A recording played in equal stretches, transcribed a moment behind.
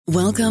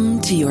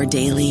Welcome to your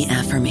daily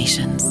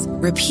affirmations.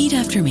 Repeat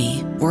after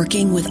me.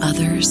 Working with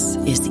others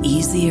is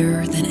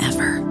easier than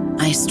ever.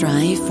 I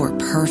strive for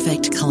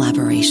perfect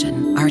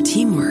collaboration. Our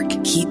teamwork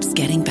keeps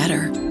getting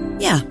better.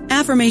 Yeah,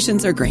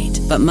 affirmations are great,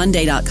 but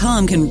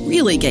Monday.com can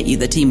really get you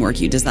the teamwork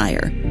you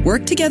desire.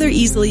 Work together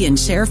easily and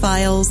share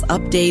files,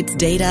 updates,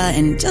 data,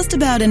 and just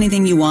about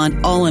anything you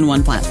want all in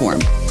one platform.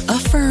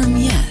 Affirm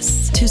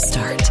yes to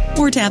start,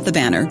 or tap the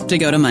banner to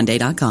go to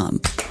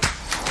Monday.com.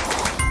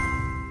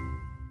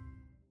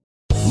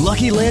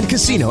 Lucky Land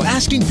Casino,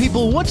 asking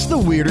people, what's the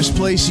weirdest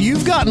place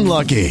you've gotten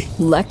lucky?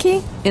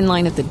 Lucky? In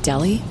line at the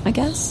deli, I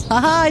guess?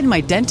 Aha, in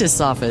my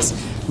dentist's office.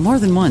 More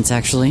than once,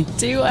 actually.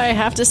 Do I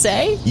have to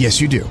say?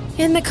 Yes, you do.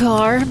 In the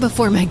car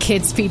before my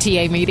kids'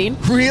 PTA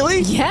meeting.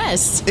 Really?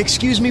 Yes.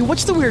 Excuse me,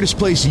 what's the weirdest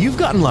place you've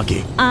gotten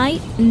lucky? I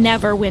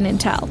never win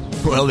and tell.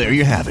 Well, there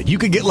you have it. You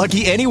can get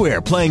lucky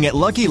anywhere, playing at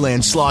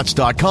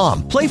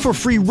LuckyLandSlots.com. Play for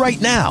free right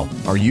now.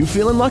 Are you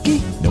feeling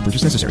lucky? No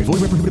purchase necessary.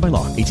 Void where prohibited by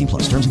law. 18+.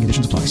 Terms and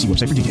conditions apply. See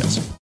website for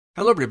details.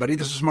 Hello, everybody.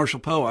 This is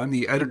Marshall Poe. I'm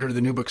the editor of the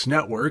New Books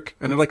Network,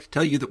 and I'd like to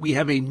tell you that we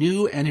have a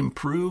new and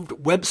improved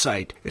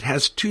website. It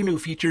has 2 new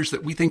features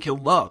that we think you'll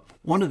love.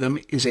 One of them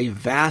is a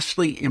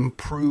vastly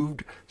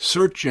improved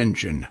search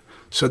engine,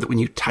 so that when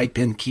you type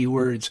in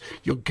keywords,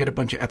 you'll get a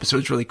bunch of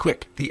episodes really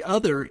quick. The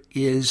other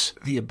is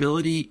the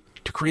ability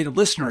to create a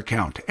listener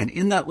account. And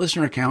in that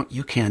listener account,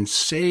 you can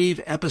save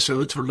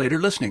episodes for later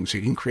listening. So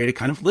you can create a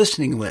kind of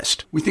listening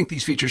list. We think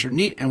these features are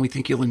neat, and we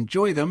think you'll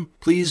enjoy them.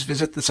 Please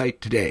visit the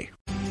site today.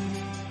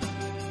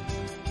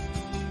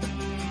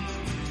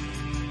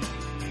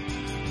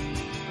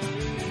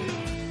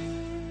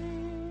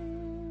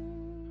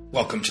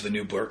 Welcome to the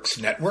New Books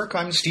Network.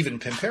 I'm Stephen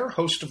Pimpare,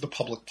 host of the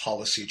Public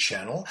Policy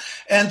Channel.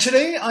 And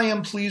today I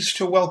am pleased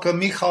to welcome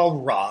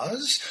Michal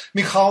Raz.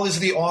 Michal is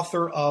the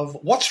author of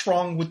What's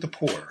Wrong with the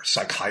Poor?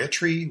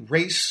 Psychiatry,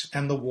 Race,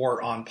 and the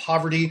War on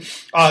Poverty,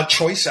 a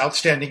choice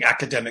outstanding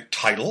academic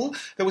title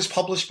that was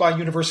published by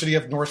University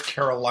of North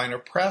Carolina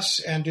Press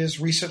and is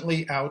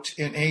recently out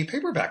in a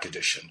paperback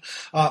edition.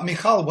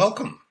 Michal,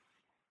 welcome.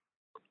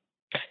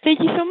 Thank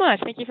you so much.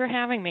 Thank you for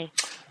having me.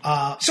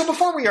 So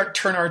before we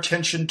turn our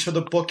attention to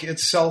the book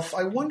itself,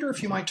 I wonder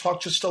if you might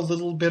talk just a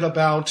little bit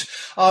about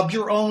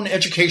your own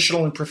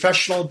educational and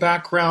professional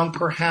background,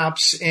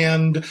 perhaps,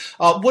 and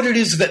what it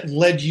is that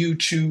led you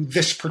to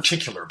this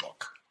particular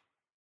book.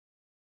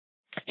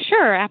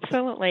 Sure,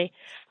 absolutely.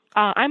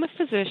 I'm a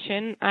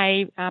physician.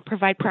 I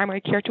provide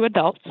primary care to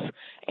adults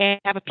and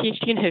have a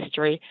PhD in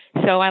history.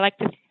 So I like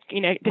to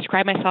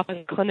describe myself as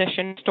a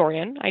clinician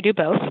historian. I do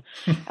both.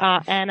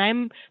 And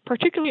I'm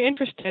particularly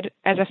interested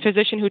as a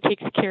physician who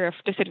takes care of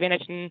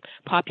disadvantaged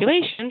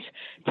populations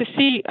to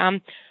see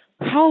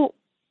how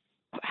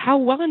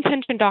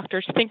well-intentioned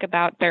doctors think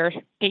about their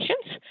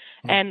patients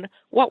and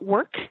what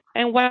works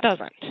and what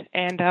doesn't.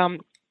 And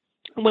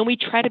when we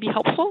try to be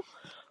helpful,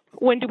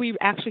 when do we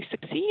actually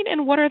succeed,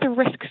 and what are the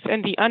risks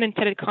and the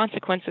unintended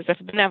consequences of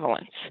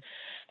benevolence?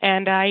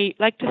 And I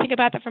like to think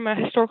about that from a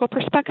historical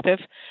perspective,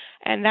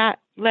 and that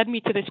led me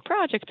to this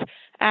project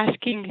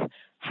asking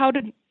how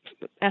did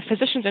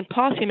physicians and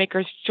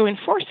policymakers join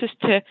forces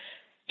to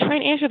try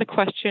and answer the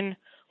question,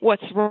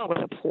 what's wrong with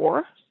the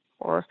poor,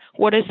 or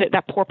what is it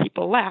that poor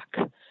people lack?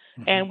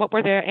 Mm-hmm. And what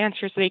were the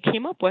answers they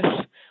came up with,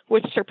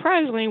 which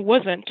surprisingly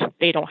wasn't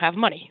they don't have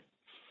money.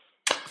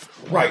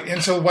 Right,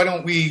 and so why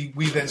don't we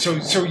then?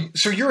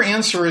 So your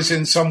answer is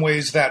in some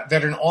ways that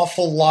an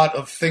awful lot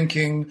of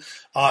thinking,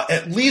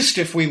 at least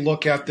if we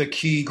look at the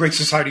key Great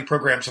Society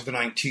programs of the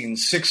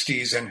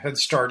 1960s and Head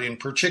Start in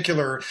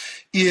particular,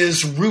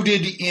 is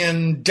rooted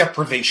in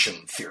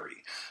deprivation theory.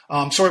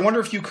 So I wonder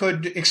if you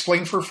could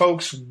explain for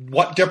folks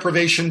what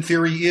deprivation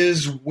theory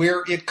is,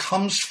 where it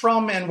comes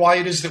from, and why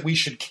it is that we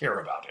should care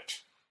about it.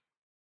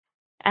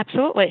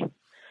 Absolutely.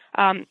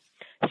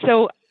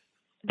 So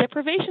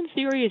deprivation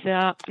theory is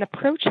an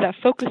approach that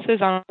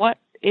focuses on what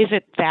is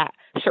it that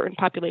certain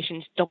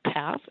populations don't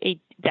have, a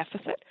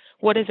deficit,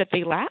 what is it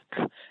they lack,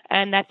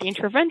 and that the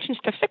interventions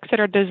to fix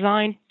it are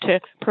designed to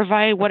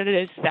provide what it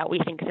is that we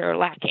think they're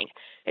lacking.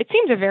 It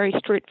seems a very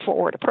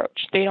straightforward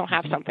approach. They don't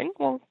have something,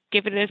 well,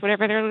 give it as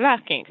whatever they're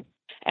lacking.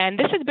 And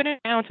this has been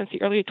around since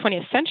the early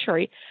 20th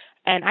century,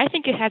 and I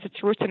think it has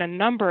its roots in a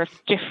number of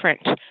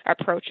different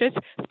approaches,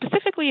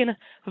 specifically in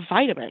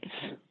vitamins.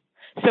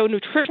 So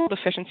nutritional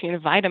deficiency in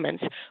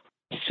vitamins,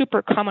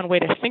 super common way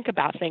to think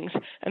about things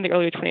in the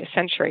early 20th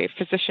century.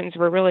 Physicians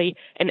were really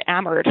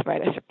enamored by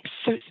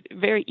this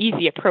very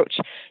easy approach.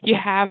 You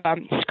have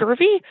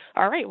scurvy,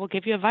 all right, we'll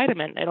give you a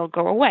vitamin, it'll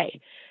go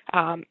away.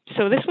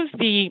 So this was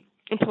the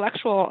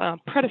intellectual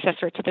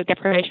predecessor to the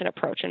deprivation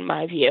approach, in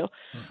my view.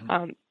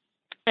 Mm-hmm.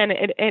 And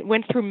it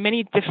went through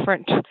many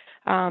different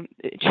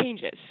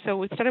changes.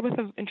 So it started with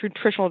the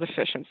nutritional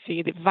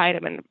deficiency, the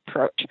vitamin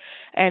approach.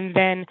 And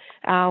then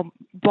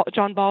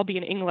John Bowlby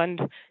in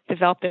England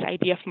developed this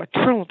idea of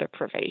maternal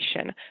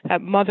deprivation,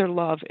 that mother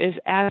love is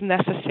as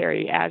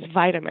necessary as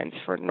vitamins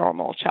for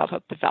normal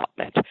childhood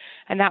development.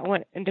 And that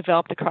went and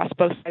developed across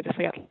both sides of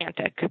the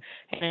Atlantic.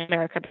 And in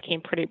America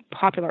became pretty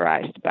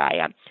popularized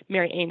by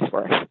Mary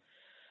Ainsworth.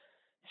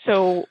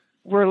 So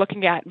we're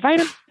looking at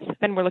vitamins,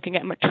 then we're looking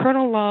at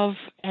maternal love,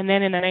 and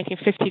then in the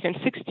 1950s and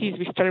 60s,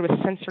 we started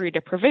with sensory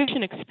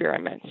deprivation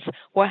experiments.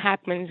 What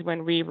happens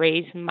when we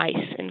raise mice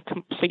in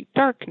complete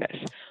darkness?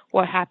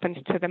 What happens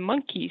to the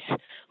monkeys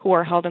who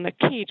are held in a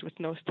cage with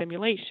no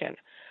stimulation?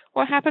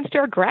 What happens to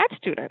our grad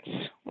students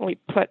when we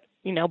put,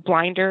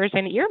 blinders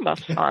and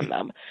earmuffs on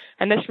them?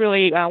 And this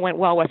really went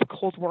well with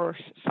Cold War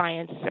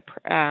science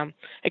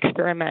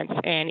experiments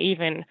and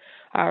even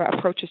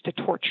approaches to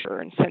torture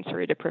and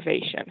sensory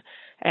deprivation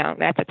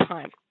at the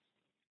time.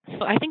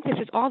 So I think this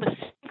is all the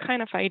same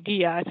kind of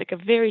idea. It's like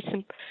a very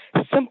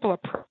simple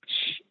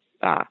approach.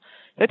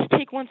 Let's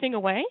take one thing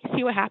away,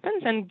 see what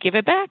happens, and give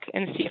it back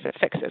and see if it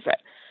fixes it.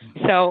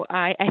 So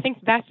I think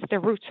that's the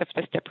roots of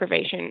this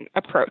deprivation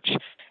approach.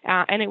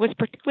 And it was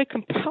particularly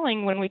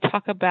compelling when we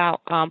talk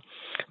about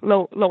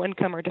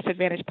low-income or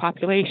disadvantaged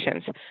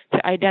populations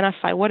to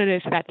identify what it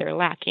is that they're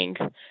lacking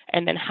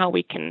and then how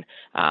we can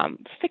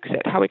fix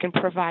it, how we can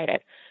provide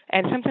it.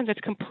 And sometimes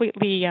it's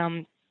completely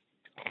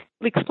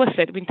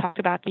explicit. We talked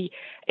about the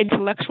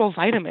intellectual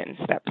vitamins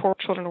that poor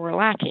children were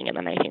lacking in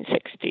the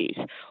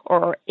 1960s,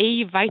 or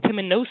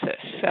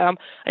avitaminosis,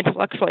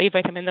 intellectual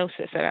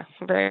avitaminosis, a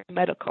very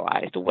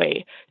medicalized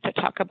way to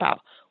talk about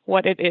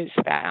what it is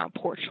that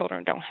poor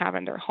children don't have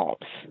in their homes.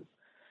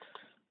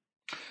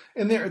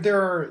 And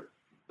there are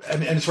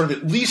and sort of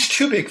at least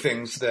two big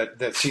things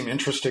that seem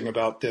interesting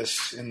about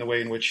this in the way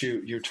in which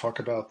you talk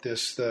about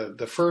this.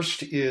 The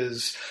first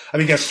is,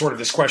 I guess sort of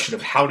this question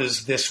of how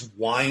does this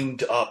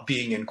wind up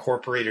being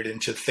incorporated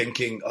into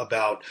thinking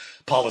about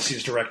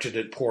policies directed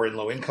at poor and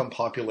low income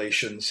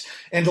populations?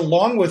 And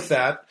along with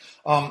that,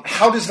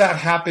 how does that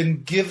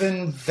happen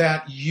given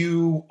that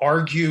you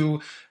argue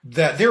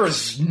that there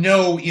is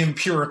no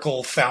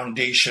empirical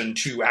foundation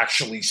to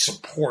actually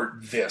support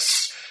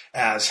this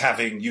as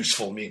having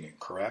useful meaning,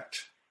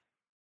 correct?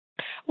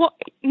 Well,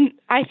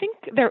 I think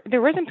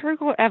there is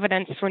empirical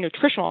evidence for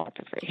nutritional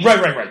deprivation.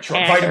 Right. Sure.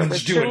 And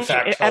vitamins do, in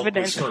fact, help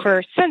evidence with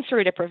for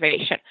sensory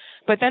deprivation.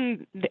 But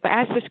then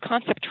as this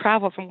concept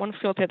traveled from one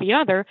field to the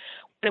other,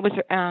 it was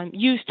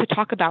used to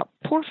talk about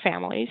poor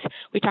families.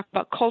 We talked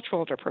about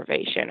cultural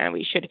deprivation, and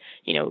we should,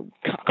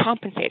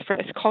 compensate for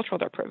this cultural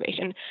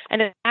deprivation.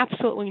 And there's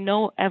absolutely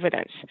no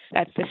evidence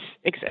that this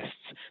exists.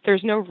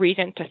 There's no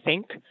reason to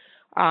think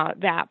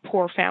that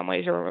poor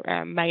families or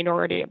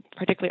minority,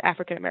 particularly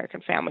African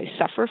American families,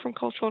 suffer from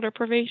cultural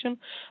deprivation.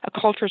 A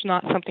culture is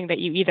not something that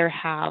you either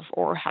have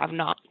or have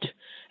not,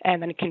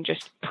 and then it can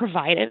just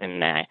provide it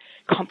in a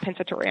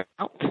compensatory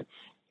amount.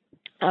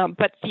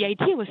 But the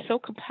idea was so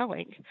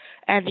compelling,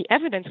 and the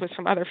evidence was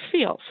from other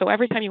fields. So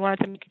every time you wanted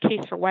to make a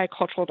case for why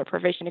cultural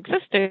deprivation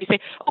existed, you say,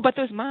 "Oh, but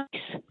those mice.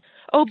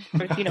 Oh,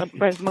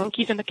 there's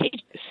monkeys in the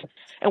cages.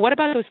 And what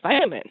about those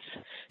vitamins?"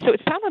 So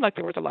it sounded like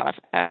there was a lot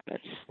of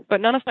evidence,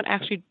 but none of it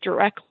actually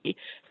directly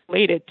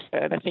related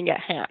to the thing at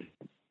hand.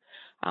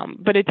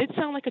 But it did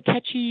sound like a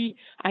catchy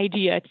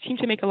idea. It seemed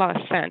to make a lot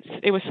of sense.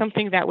 It was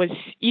something that was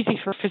easy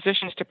for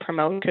physicians to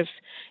promote because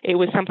it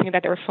was something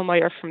that they were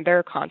familiar from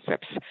their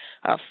concepts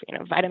of,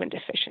 vitamin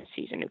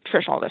deficiencies and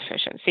nutritional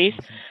deficiencies.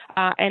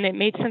 And it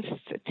made sense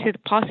to the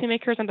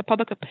policymakers and the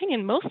public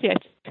opinion, mostly I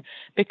think,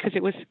 because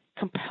it was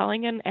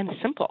compelling and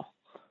simple.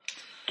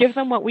 Give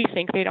them what we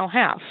think they don't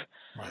have.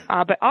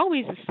 Right. But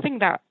always this thing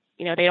that,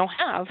 they don't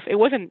have, it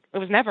was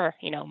never,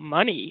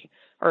 money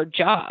or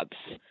jobs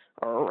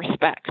or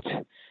respect.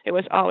 It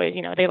was always,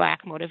 they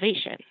lack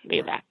motivation,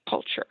 they lack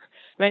culture.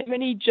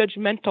 Many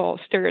judgmental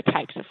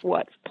stereotypes of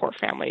what poor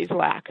families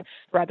lack,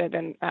 rather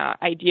than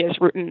ideas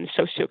rooted in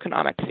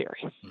socioeconomic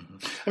theory.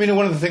 Mm-hmm.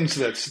 One of the things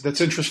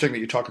that's interesting that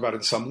you talk about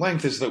in some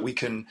length is that we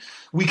can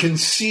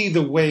see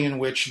the way in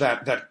which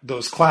that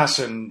those class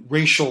and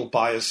racial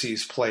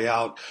biases play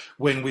out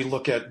when we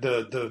look at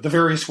the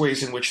various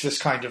ways in which this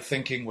kind of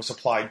thinking was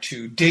applied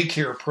to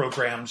daycare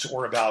programs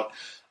or about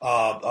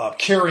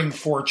caring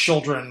for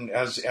children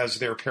as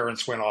their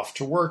parents went off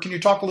to work. Can you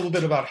talk a little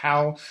bit about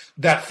how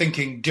that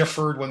thinking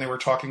differed when they were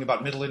talking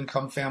about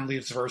middle-income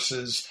families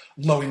versus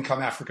low-income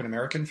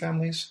African-American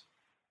families?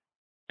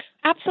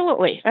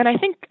 Absolutely. And I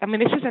think,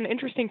 this is an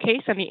interesting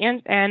case,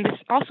 and this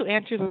also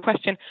answers the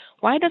question,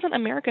 why doesn't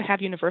America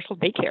have universal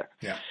daycare?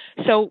 Yeah.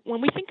 So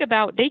when we think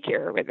about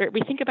daycare,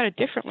 we think about it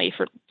differently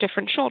for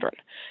different children.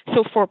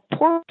 So for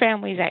poor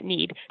families at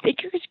need,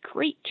 daycare is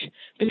great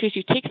because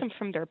you take them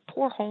from their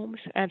poor homes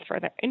and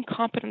for their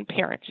incompetent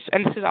parents.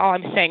 And this is all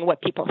I'm saying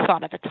what people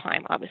thought at the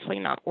time, obviously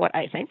not what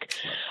I think.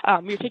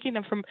 You're taking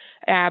them from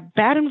a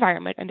bad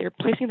environment and they're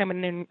placing them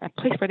in a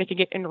place where they can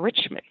get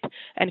enrichment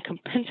and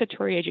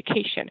compensatory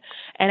education.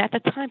 And at the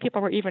time,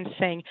 people were even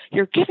saying,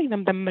 you're giving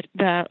them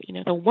the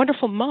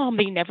wonderful mom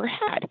they never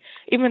had,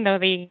 even though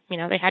they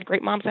had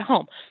great moms at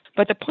home.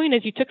 But the point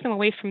is, you took them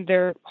away from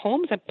their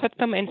homes and put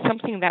them in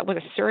something that was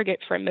a surrogate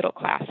for a middle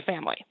class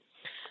family.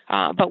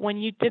 But when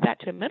you did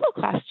that to a middle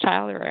class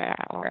child or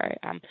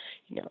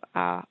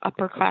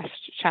upper class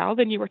child,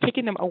 then you were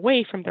taking them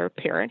away from their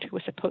parent,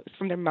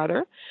 from their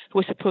mother, who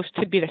was supposed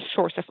to be the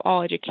source of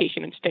all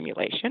education and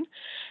stimulation,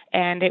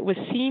 and it was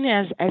seen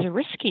as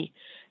risky.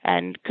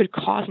 and could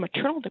cause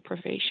maternal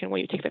deprivation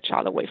when you take the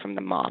child away from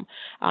the mom.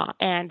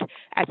 And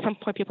at some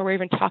point, people were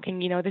even talking,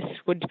 this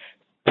would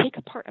take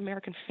apart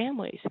American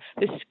families.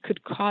 This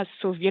could cause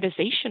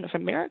Sovietization of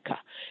America.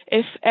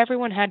 If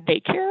everyone had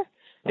daycare,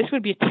 this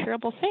would be a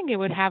terrible thing. It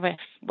would have,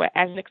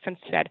 as Nixon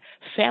said,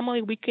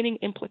 family weakening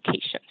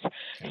implications.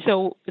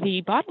 So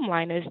the bottom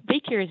line is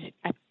daycare is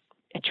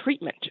a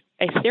treatment,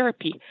 a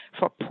therapy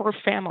for poor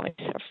families,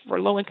 for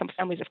low-income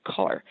families of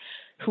color,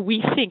 who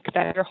we think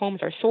that their homes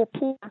are so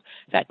poor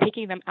that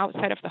taking them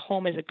outside of the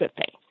home is a good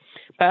thing.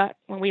 But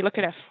when we look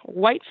at a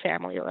white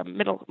family or a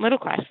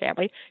middle-class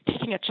family,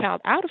 taking a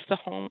child out of the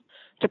home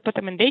to put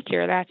them in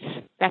daycare,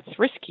 that's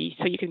risky,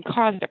 so you can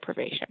cause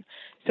deprivation.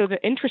 So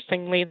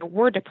interestingly, the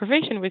word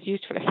deprivation was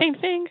used for the same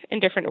thing in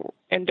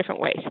different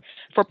ways.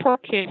 For poor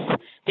kids,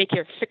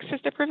 daycare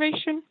fixes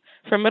deprivation.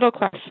 For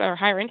middle-class or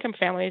higher-income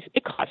families,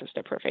 it causes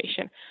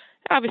deprivation.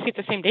 Obviously, it's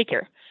the same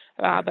daycare,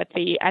 but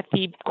at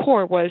the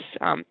core was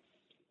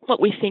what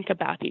we think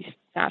about these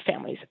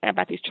families,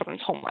 about these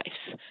children's home lives,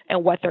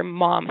 and what their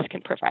moms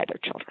can provide their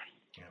children.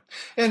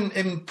 Yeah.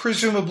 And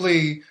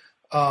presumably,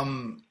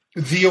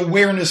 the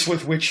awareness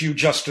with which you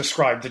just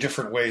described the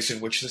different ways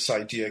in which this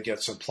idea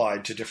gets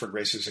applied to different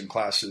races and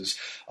classes,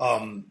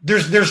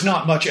 there's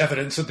not much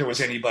evidence that there was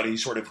anybody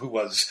sort of who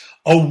was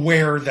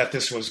aware that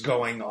this was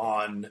going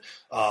on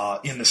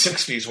in the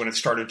 60s when it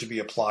started to be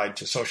applied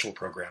to social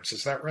programs.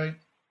 Is that right?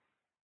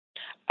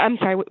 I'm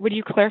sorry, would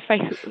you clarify?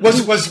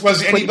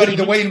 Was anybody,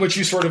 the way in which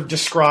you sort of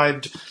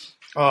described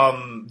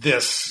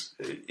this,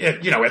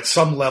 at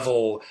some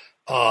level,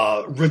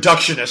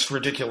 reductionist,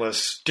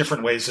 ridiculous,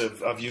 different ways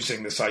of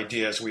using this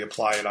idea as we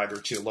apply it either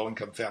to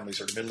low-income families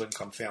or to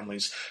middle-income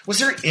families. Was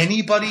there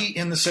anybody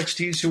in the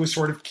 60s who was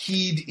sort of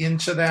keyed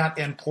into that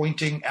and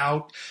pointing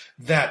out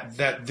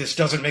that this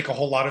doesn't make a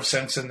whole lot of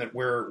sense and that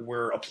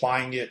we're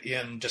applying it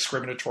in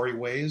discriminatory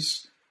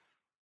ways?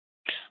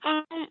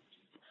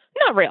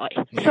 Not really.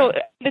 Yeah. So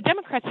the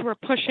Democrats who were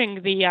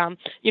pushing the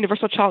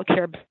universal child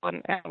care bill,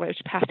 which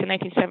passed in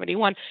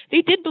 1971,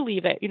 they did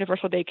believe that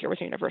universal daycare was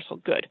a universal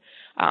good,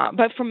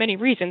 but for many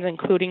reasons,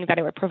 including that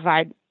it would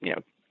provide,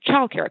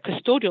 child care, a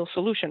custodial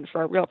solution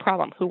for a real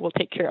problem, who will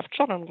take care of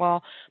children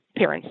while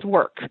parents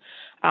work.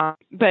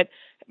 But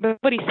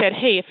nobody said,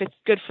 hey, if it's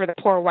good for the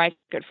poor, why is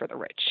it good for the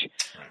rich?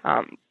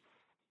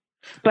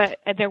 But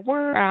there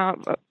were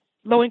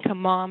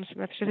low-income moms,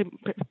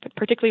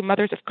 particularly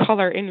mothers of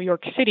color in New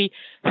York City,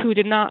 who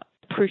did not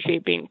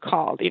appreciate being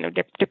called,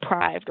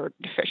 deprived or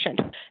deficient.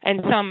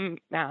 And some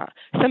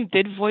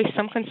did voice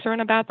some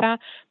concern about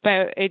that,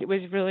 but it was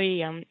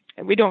really,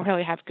 we don't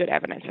really have good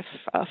evidence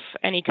of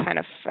any kind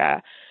of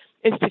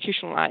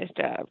institutionalized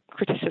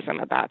criticism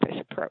about this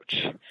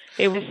approach.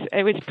 It was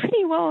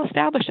pretty well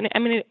established, and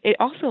it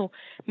also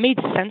made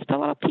sense to a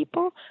lot of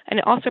people, and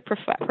it also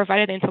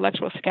provided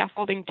intellectual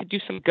scaffolding to do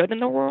some good in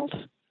the world.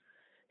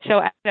 So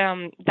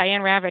Diane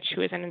Ravitch,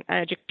 who is an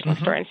educational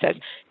historian, says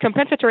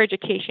compensatory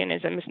education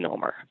is a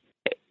misnomer.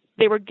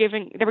 They were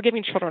giving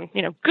children,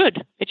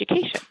 good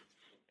education.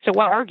 So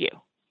why argue?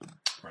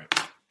 Right.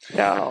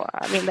 So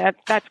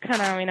that's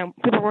kind of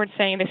people weren't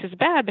saying this is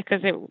bad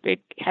because it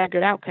had a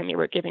good outcome. You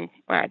were giving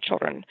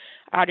children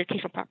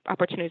educational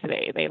opportunities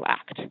they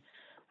lacked.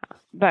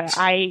 But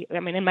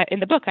in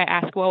the book, I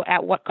ask, well,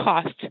 at what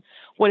cost?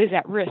 What is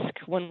at risk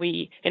when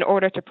we, in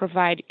order to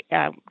provide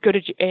good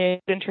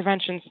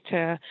interventions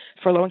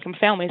for low-income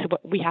families,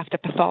 we have to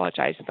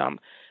pathologize them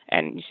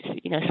and,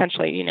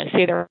 essentially,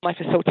 say their life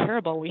is so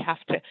terrible, we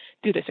have to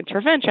do this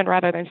intervention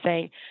rather than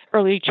saying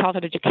early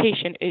childhood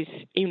education is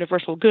a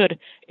universal good.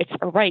 It's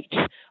a right.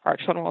 Our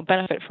children will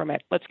benefit from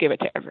it. Let's give it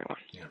to everyone.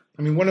 Yeah.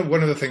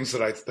 One of the things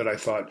that I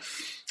thought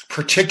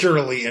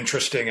particularly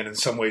interesting and in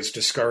some ways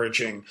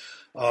discouraging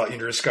in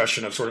your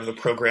discussion of sort of the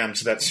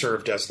programs that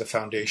served as the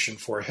foundation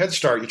for Head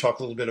Start, you talk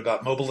a little bit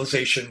about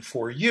mobilization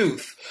for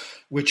youth,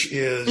 which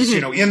is,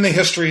 in the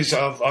histories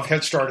of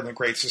Head Start and the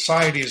Great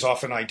Society is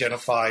often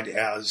identified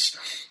as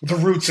the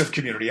roots of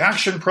community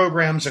action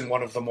programs and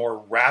one of the more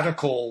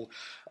radical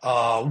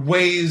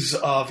ways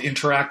of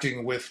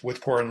interacting with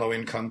poor and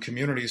low-income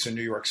communities in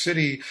New York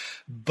City.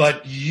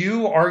 But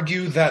you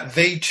argue that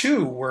they,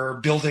 too, were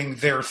building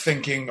their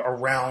thinking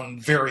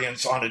around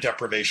variance on a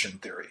deprivation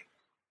theory.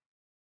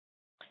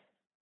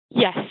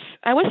 Yes,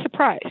 I was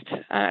surprised.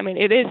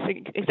 It is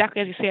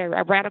exactly as you say,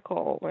 a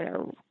radical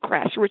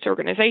grassroots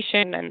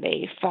organization, and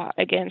they fought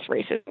against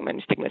racism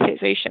and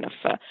stigmatization of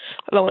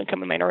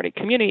low-income and minority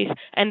communities,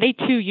 and they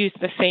too used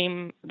the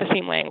same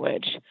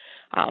language.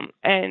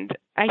 And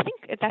I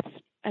think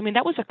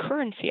that was a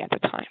currency at the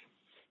time.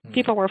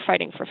 People were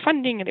fighting for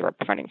funding, and they were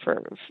fighting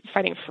for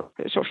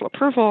social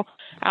approval.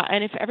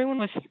 And if everyone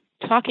was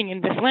talking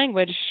in this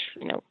language,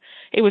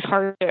 it was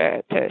hard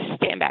to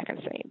stand back and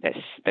say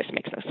this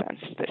makes no sense.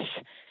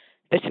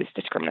 This is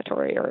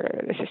discriminatory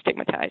or this is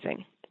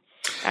stigmatizing.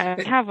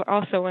 I have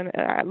also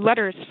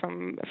letters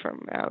from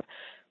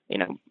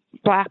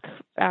Black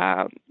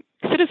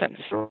citizens.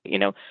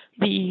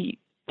 The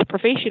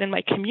deprivation in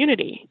my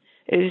community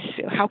is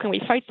how can we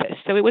fight this?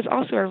 So it was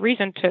also a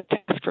reason to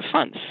ask for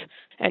funds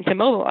and to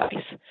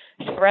mobilize.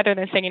 So rather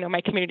than saying,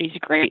 my community is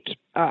great,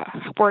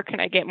 where can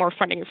I get more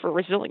funding for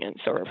resilience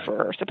or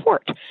for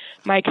support?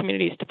 My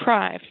community is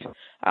deprived.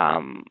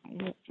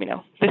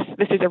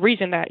 This is a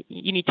reason that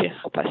you need to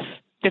help us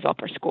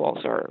develop our schools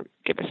or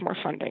give us more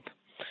funding.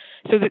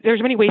 So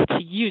there's many ways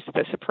to use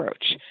this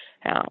approach.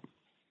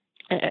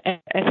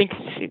 I think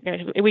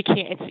we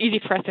can't. It's easy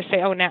for us to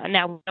say, "Oh,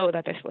 now we know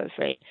that this was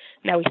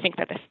now we think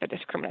that this is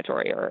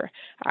discriminatory or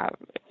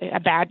a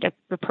bad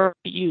approach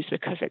to use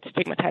because it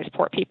stigmatized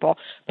poor people."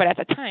 But at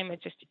the time,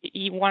 it's just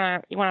you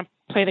want to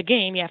play the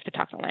game. You have to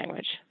talk the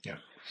language. Yeah.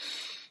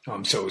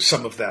 So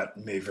some of that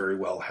may very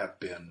well have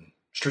been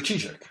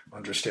strategic,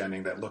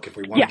 understanding that look, if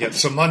we want to get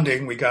some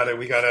funding, we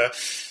gotta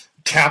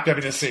tap. I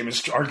mean, the same is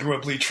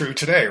arguably true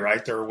today,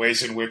 right? There are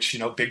ways in which,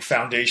 big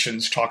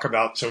foundations talk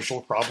about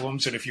social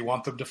problems. And if you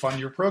want them to fund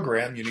your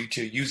program, you need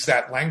to use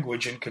that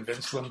language and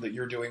convince them that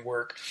you're doing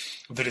work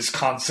that is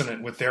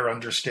consonant with their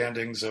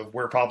understandings of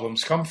where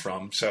problems come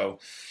from. So.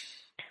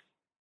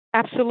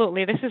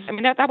 Absolutely.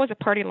 That was a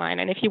party line.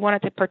 And if you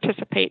wanted to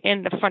participate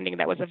in the funding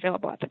that was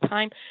available at the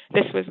time,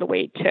 this was the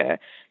way to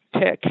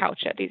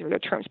couch it. These were the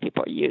terms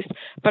people used.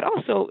 But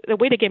also, the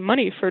way to get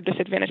money for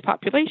disadvantaged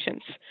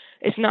populations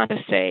is not to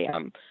say,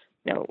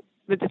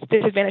 the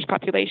disadvantaged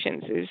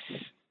populations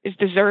is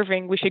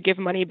deserving, we should give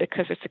money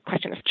because it's a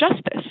question of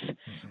justice,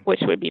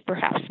 which would be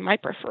perhaps my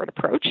preferred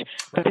approach.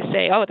 But to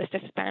say, this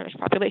disadvantaged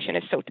population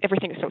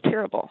everything is so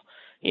terrible.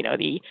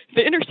 The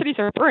inner cities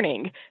are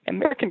burning,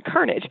 American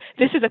carnage.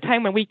 This is a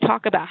time when we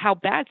talk about how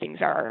bad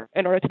things are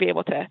in order to be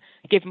able to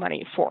give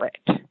money for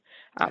it.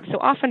 So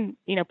often,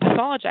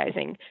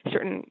 pathologizing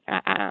certain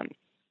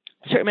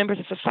members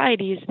of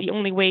society is the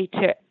only way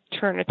to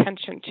turn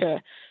attention to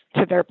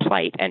their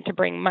plight and to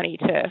bring money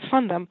to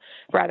fund them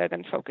rather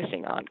than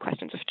focusing on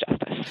questions of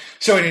justice.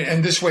 So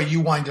in this way,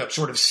 you wind up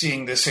sort of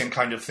seeing the same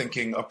kind of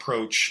thinking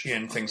approach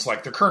in things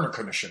like the Kerner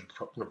Commission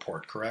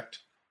report, correct?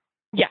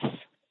 Yes.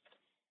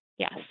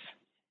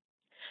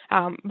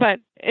 But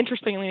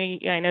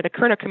interestingly, I know the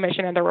Kerner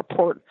Commission and the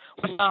report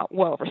was not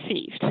well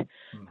received.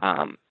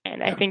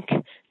 And I think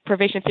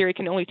privation theory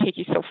can only take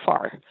you so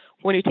far.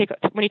 When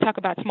you talk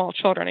about small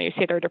children and you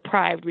say they're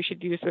deprived, we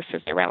should use this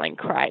as a rallying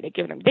cry to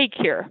give them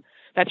daycare.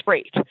 That's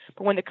great.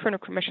 But when the Kerner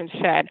Commission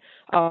said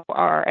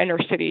our inner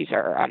cities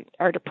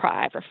are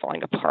deprived or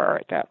falling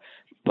apart, the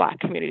Black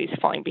communities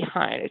falling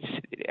behind,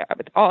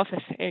 it's all of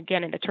this,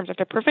 again, in the terms of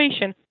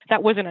deprivation,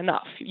 that wasn't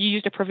enough. You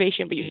used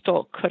deprivation, but you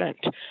still couldn't.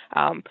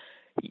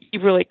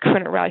 You really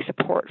couldn't rally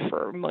support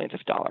for millions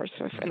of dollars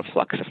of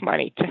influx of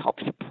money to help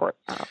support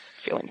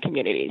failing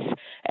communities.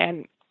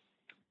 And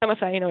some of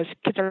that,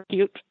 kids are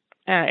cute,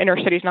 inner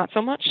cities not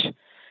so much.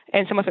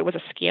 And some of it was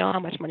a scale, how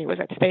much money was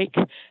at stake.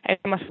 And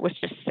some of it was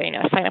just saying,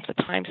 sign up to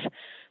Times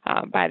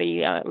by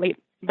the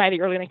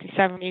early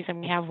 1970s, and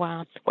we have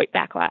white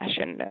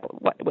backlash, and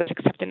what was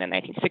accepted in the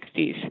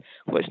 1960s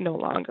was no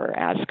longer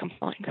as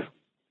compelling.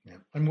 Yeah.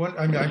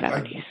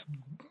 I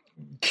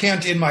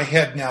can't in my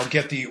head now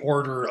get the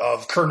order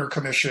of Kerner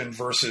Commission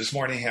versus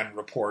Moynihan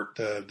Report,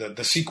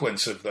 the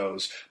sequence of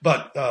those.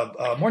 But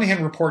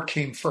Moynihan Report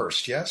came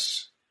first,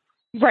 yes?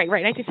 Right,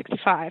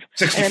 1965.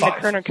 65. And then the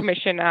Kerner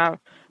Commission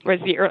was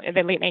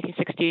the late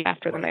 1960s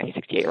after the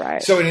 1968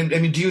 riot. So,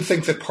 do you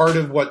think that part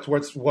of what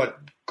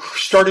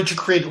started to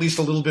create at least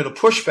a little bit of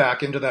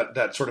pushback into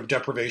that sort of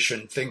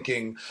deprivation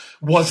thinking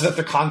was that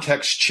the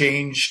context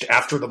changed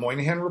after the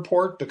Moynihan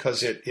Report,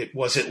 because it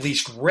was at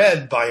least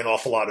read by an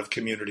awful lot of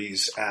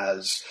communities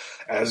as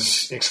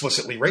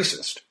explicitly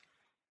racist?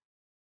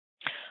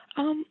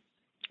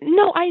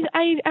 No,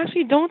 I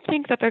actually don't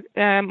think that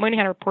the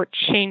Moynihan Report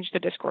changed the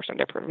discourse on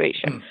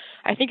deprivation.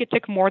 I think it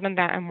took more than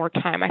that and more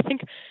time. I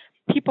think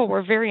people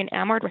were very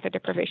enamored with the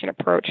deprivation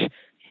approach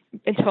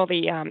until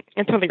the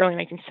early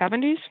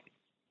 1970s.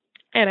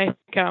 And I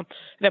think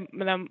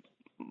the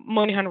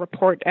Moynihan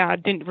Report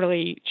didn't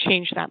really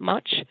change that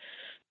much.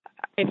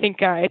 I think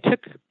it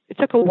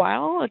took a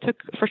while. It took,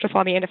 first of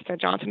all, the end of the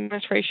Johnson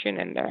administration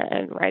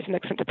and rise of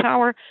Nixon to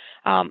power,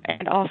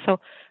 and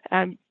also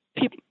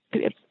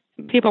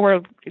people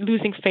were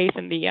losing faith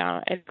in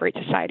the Great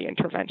Society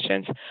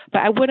interventions.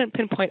 But I wouldn't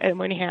pinpoint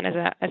Moynihan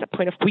as a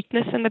point of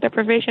weakness in the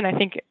deprivation. I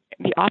think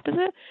the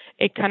opposite.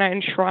 It kind of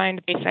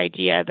enshrined this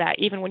idea that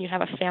even when you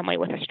have a family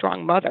with a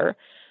strong mother,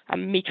 a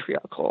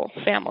matriarchal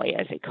family,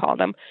 as they call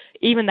them,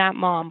 even that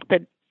mom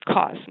could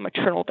cause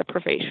maternal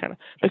deprivation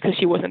because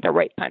she wasn't the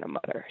right kind of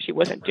mother. She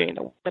wasn't doing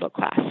the middle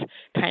class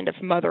kind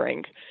of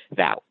mothering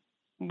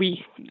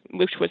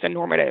which was a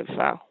normative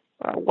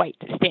white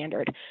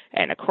standard,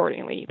 and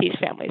accordingly, these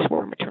families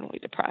were maternally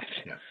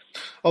deprived. Yeah.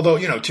 Although,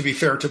 to be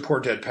fair to poor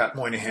dead Pat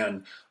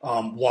Moynihan,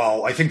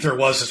 while I think there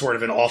was a sort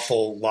of an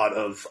awful lot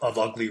of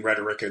ugly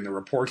rhetoric in the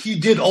report, he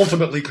did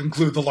ultimately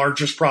conclude the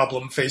largest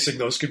problem facing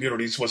those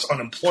communities was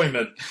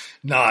unemployment,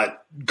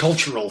 not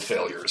cultural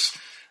failure.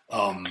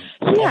 Although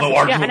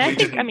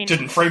arguably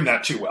didn't frame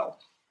that too well.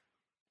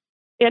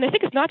 And I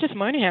think it's not just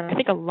Moynihan. I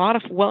think a lot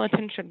of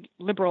well-intentioned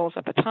liberals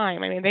at the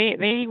time, I mean,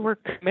 they were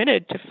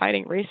committed to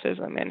fighting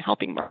racism and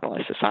helping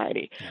marginalized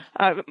society,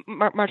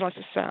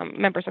 marginalized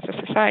members of the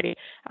society.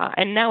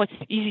 And now it's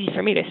easy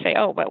for me to say,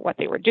 oh, but what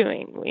they were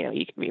doing,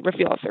 it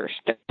reveals their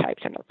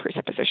stereotypes and their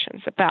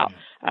presuppositions about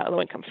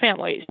low-income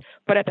families.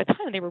 But at the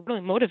time, they were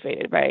really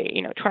motivated by,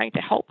 trying to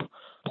help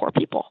poor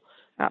people.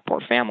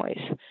 Poor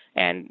families,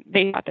 and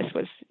they thought this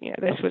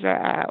was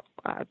a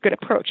good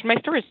approach. My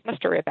story is not a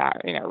story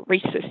about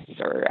racists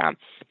or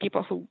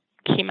people who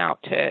came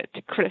out to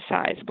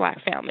criticize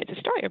black families. The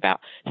story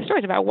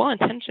is about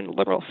well-intentioned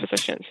liberal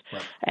physicians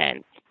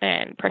and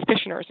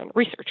practitioners and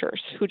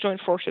researchers who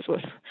joined forces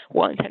with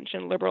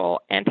well-intentioned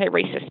liberal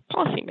anti-racist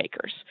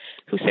policymakers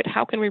who said,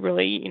 how can we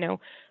really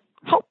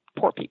help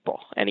poor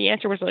people? And the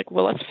answer was like,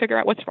 well, let's figure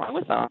out what's wrong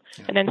with them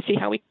and then see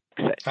how we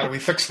fix it. How do we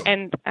fix them?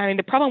 And I mean,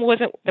 the problem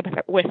wasn't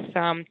with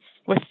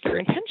their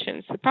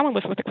intentions. The problem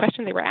was with the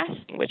question they were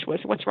asking, which was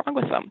what's wrong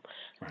with them,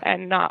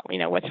 and not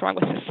what's wrong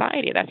with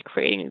society that's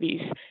creating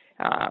these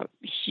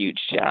huge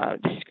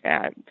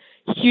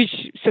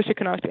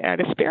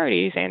socioeconomic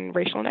disparities and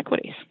racial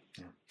inequities.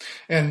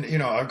 And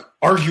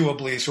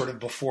arguably, sort of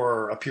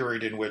before a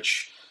period in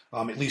which,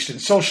 at least in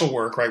social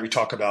work, right, we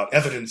talk about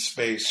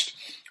evidence-based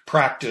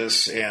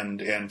practice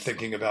and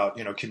thinking about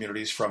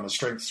communities from a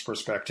strengths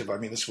perspective. I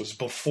mean, this was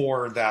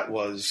before that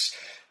was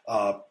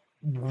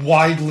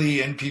widely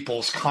in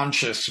people's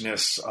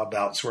consciousness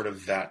about sort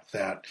of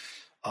that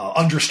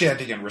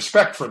understanding and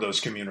respect for those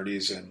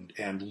communities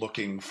and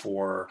looking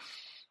for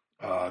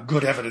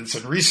good evidence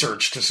and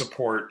research to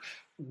support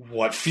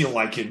what feel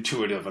like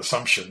intuitive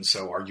assumptions.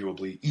 So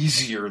arguably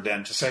easier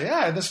than to say,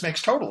 this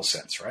makes total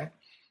sense, right?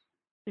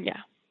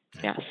 Yeah.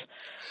 Yes.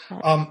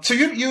 So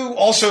you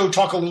also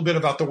talk a little bit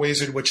about the ways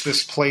in which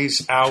this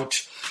plays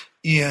out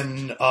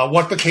in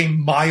what became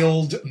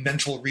mild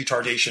mental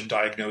retardation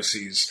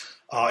diagnoses,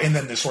 and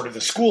then the sort of the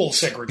school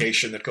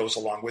segregation that goes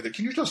along with it.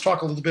 Can you just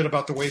talk a little bit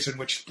about the ways in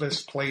which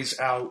this plays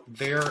out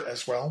there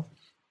as well?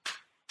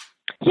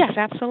 Yes,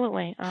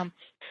 absolutely.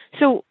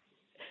 So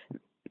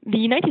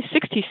the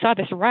 1960s saw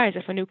this rise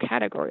of a new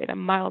category, the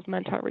mild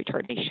mental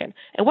retardation.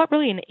 And what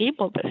really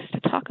enabled this to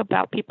talk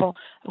about people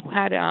who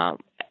had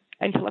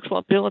intellectual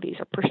abilities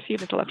or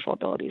perceived intellectual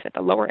abilities at the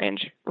lower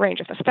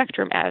range of the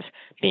spectrum as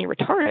being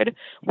retarded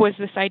was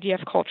this idea of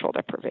cultural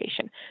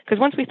deprivation. Because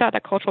once we thought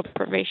that cultural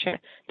deprivation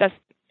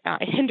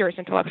hinders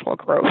intellectual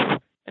growth,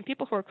 and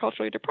people who are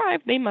culturally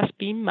deprived, they must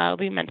be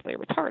mildly mentally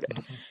retarded.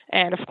 Mm-hmm.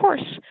 And of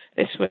course,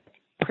 this was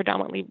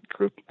predominantly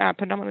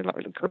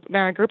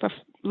a group of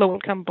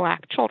low-income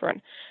black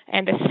children.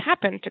 And this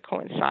happened to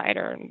coincide,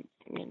 or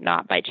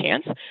not by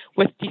chance,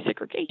 with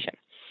desegregation.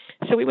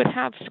 So we would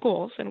have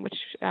schools in which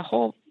a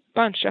whole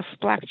bunch of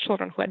black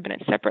children who had been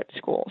in separate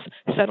schools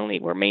suddenly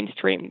were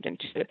mainstreamed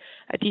into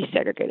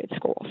desegregated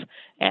schools.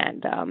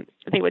 And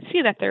they would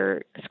see that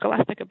their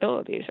scholastic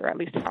abilities, or at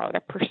least how their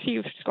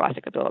perceived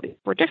scholastic abilities,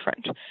 were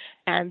different.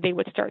 And they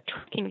would start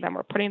tracking them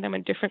or putting them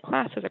in different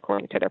classes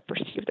according to their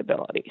perceived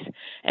abilities.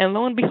 And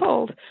lo and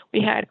behold,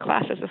 we had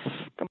classes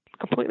of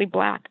completely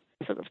black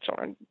sort of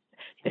children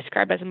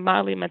described as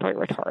mildly mentally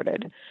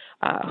retarded,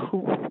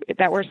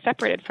 that were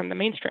separated from the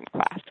mainstream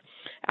class.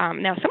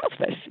 Now, some of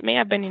this may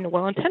have been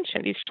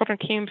well-intentioned. These children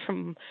came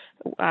from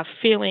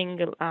feeling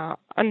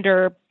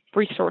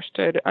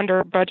under-resourced,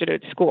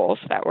 under-budgeted schools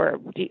that were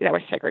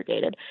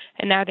segregated,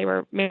 and now they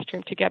were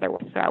mainstreamed together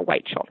with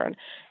white children,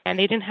 and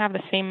they didn't have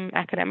the same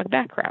academic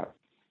background.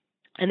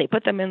 And they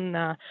put them in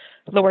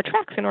lower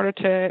tracks in order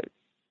to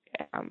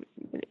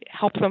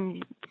help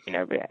them,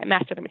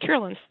 master the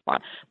material and so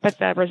on. But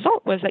the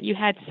result was that you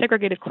had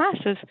segregated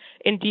classes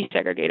in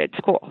desegregated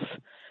schools.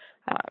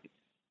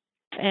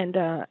 And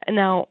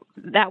now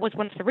that was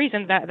one of the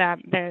reasons that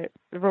there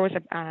was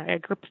a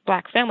group of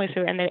black families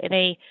who, and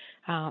they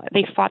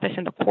fought this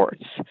in the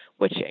courts,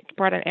 which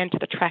brought an end to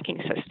the tracking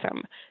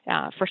system,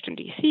 first in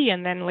D.C.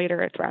 and then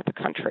later throughout the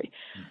country.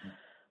 Mm-hmm.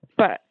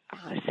 But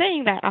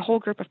saying that a whole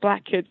group of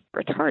black kids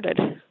were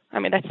retarded, I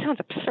mean, that sounds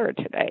absurd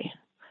today.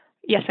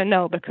 Yes and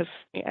no, because,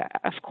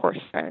 of course,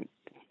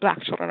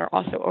 black children are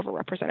also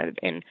overrepresented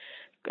in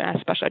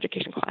special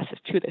education classes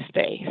to this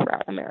day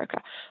throughout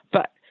America.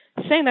 But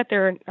saying that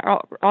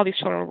all these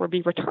children would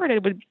be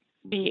retarded would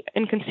be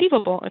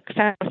inconceivable, because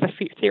that was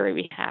the theory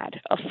we had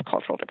of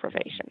cultural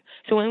deprivation.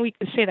 So when we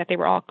could say that they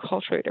were all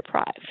culturally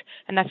deprived,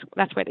 and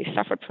that's why they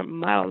suffered from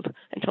mild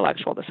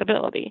intellectual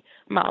disability,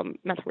 mild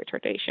mental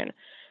retardation,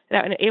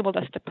 that enabled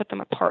us to put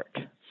them apart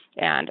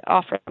and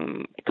offer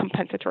them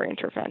compensatory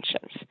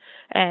interventions.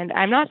 And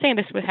I'm not saying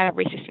this would have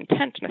racist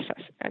intent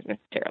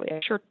necessarily.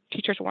 I'm sure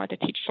teachers wanted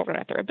to teach children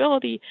at their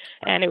ability,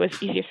 and it was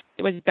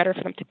better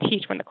for them to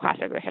teach when the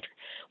classes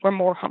were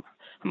more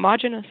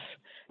homogeneous.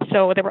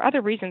 So there were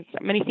other reasons,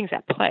 many things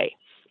at play.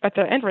 But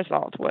the end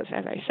result was,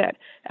 as I said,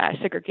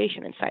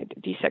 segregation inside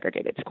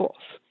desegregated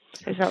schools.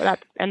 And so that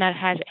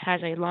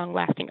has a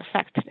long-lasting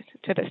effect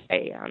to this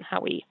day on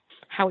how we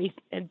how we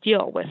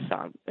deal with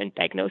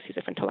diagnoses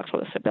of intellectual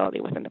disability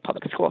within the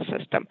public school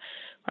system,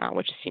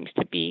 which seems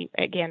to be,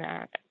 again,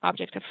 an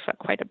object of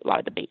quite a lot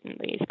of debate in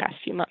these past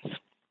few months.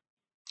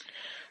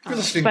 You're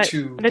listening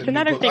to there's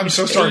another thing. I'm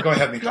so sorry. Go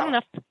ahead, Mikhail.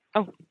 Not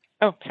enough.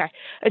 Sorry.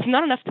 It's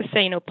not enough to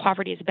say,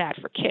 poverty is bad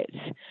for kids.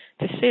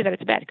 To say that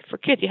it's bad for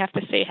kids, you have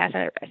to say it has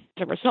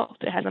a result.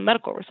 It has a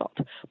medical result.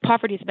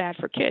 Poverty is bad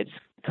for kids.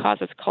 It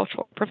causes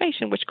cultural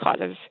privation, which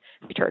causes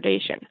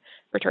retardation.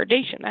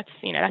 That's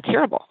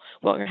terrible.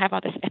 Well, we're going to have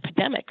all this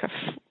epidemic of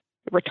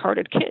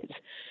retarded kids,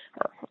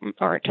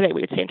 or today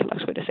we would say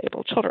intellectually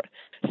disabled children.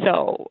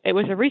 So it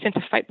was a reason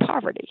to fight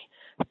poverty,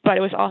 but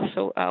it was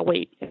also a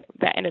way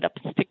that ended up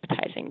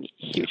stigmatizing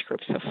huge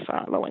groups of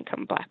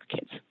low-income Black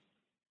kids.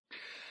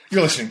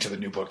 You're listening to the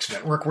New Books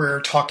Network.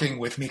 We're talking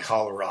with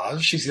Michal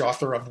Raz. She's the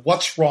author of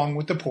What's Wrong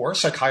with the Poor?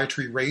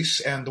 Psychiatry, Race,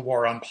 and the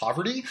War on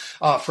Poverty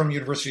from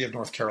University of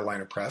North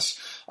Carolina Press.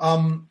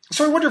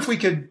 So I wonder if we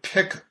could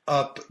pick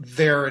up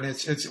there. And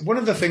it's one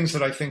of the things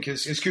that I think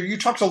is you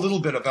talked a little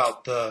bit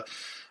about the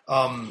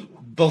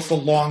both the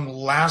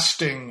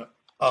long-lasting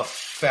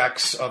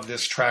effects of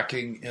this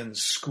tracking in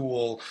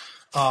school,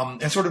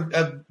 and sort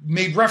of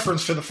made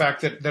reference to the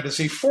fact that as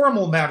a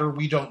formal matter,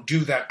 we don't do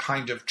that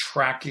kind of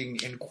tracking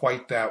in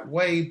quite that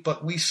way,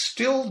 but we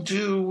still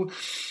do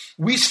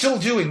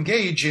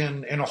engage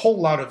in a whole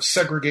lot of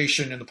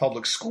segregation in the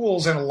public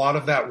schools, and a lot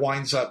of that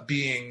winds up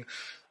being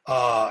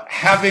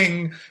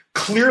having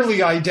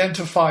clearly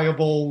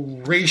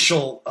identifiable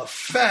racial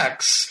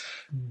effects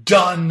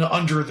done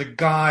under the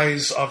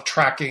guise of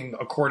tracking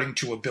according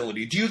to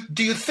ability.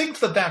 Do you think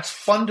that that's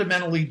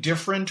fundamentally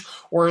different,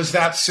 or is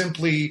that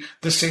simply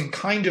the same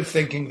kind of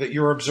thinking that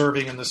you're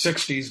observing in the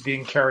 60s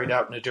being carried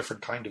out in a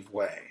different kind of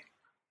way?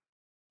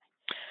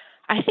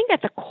 I think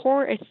at the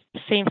core it's the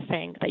same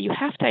thing, that you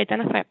have to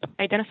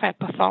identify a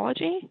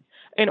pathology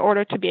in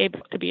order to be able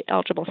to be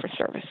eligible for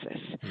services.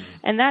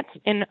 And that's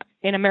in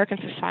American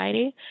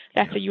society,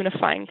 that's a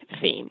unifying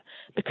theme,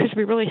 because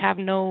we really have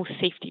no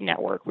safety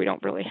network. We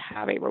don't really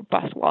have a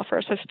robust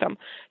welfare system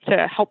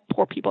to help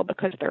poor people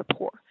because they're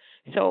poor.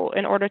 So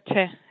in order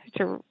to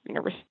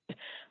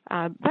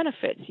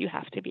benefits, you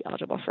have to be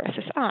eligible for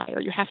SSI,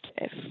 or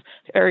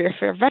if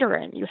you're a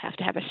veteran, you have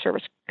to have a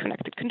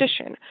service-connected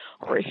condition,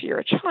 or if you're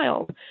a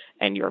child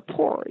and you're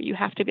poor, you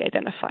have to be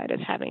identified as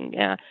having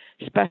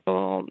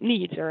special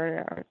needs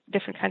or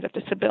different kinds of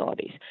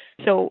disabilities.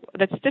 So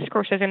the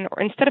discourse is,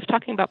 instead of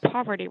talking about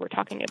poverty, we're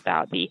talking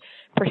about the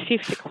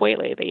perceived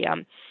sequelae,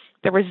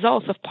 the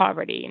results of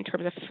poverty in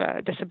terms of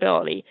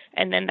disability,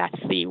 and then that's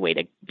the way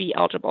to be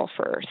eligible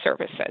for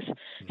services.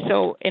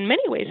 So in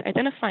many ways,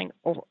 identifying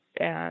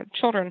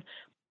children,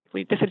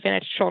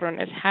 disadvantaged children,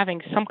 as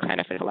having some kind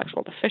of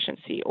intellectual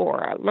deficiency or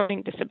a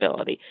learning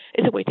disability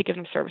is a way to give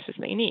them services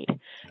they need.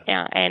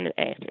 And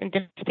in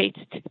different states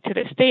to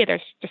this day,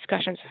 there's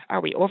discussions, are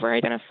we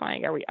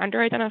over-identifying? Are we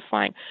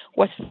under-identifying?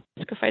 What's the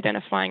risk of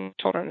identifying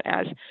children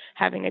as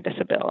having a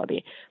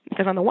disability?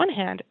 Because on the one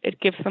hand, it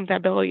gives them the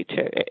ability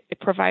it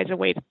provides a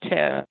way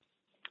to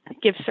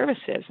give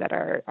services that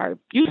are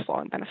useful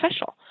and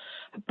beneficial.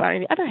 But on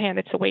the other hand,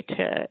 it's a way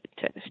to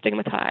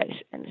stigmatize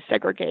and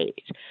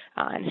segregate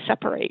and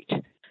separate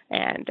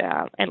and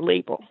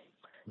label.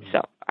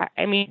 So, I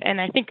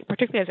think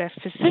particularly as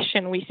a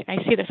physician, I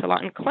see this a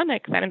lot in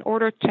clinic, that in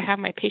order to have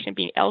my patient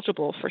being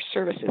eligible for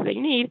services they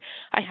need,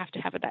 I have to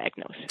have a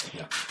diagnosis.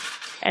 Yeah.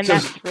 And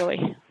that's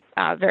really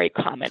very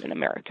common in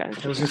America. I was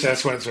going to say,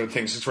 that's one of the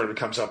things that sort of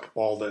comes up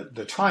all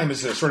the time,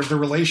 is the sort of the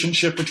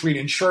relationship between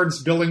insurance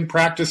billing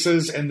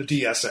practices and the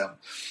DSM.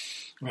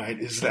 Right,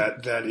 is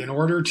that in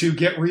order to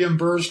get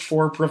reimbursed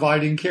for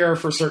providing care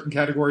for certain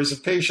categories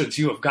of patients,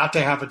 you have got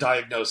to have a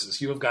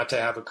diagnosis. You have got to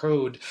have a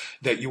code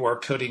that you are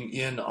putting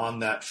in on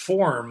that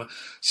form.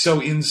 So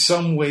in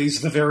some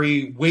ways, the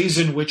very ways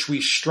in which we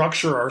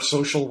structure our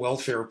social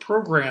welfare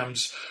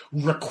programs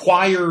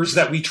requires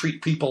that we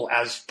treat people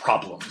as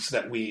problems,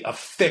 that we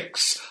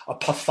affix a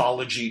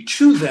pathology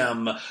to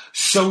them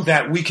so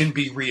that we can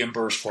be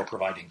reimbursed for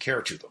providing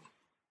care to them.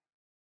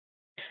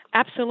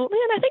 Absolutely,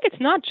 and I think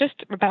it's not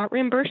just about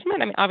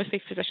reimbursement.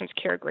 Obviously, physicians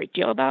care a great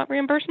deal about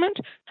reimbursement,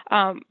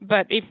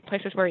 but even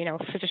places where,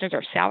 physicians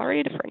are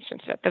salaried, for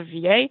instance, at the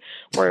VA,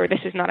 where this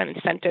is not an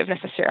incentive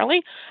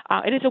necessarily,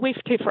 it is a way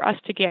for us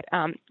to get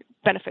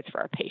benefits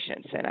for our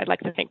patients. And I'd like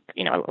to think,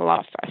 a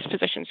lot of us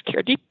physicians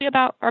care deeply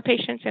about our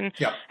patients and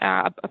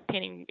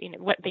obtaining,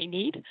 what they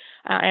need.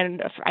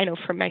 And I know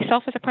for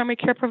myself as a primary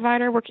care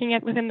provider working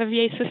within the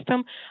VA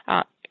system,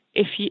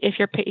 if you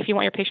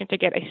want your patient to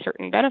get a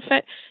certain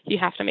benefit, you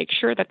have to make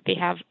sure that they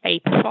have a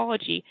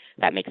pathology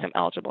that makes them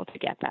eligible to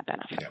get that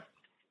benefit. Yeah.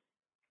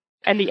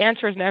 And the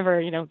answer is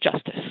never,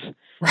 justice.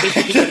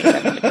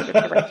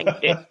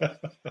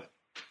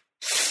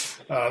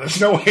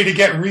 There's no way to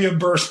get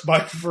reimbursed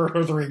by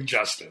furthering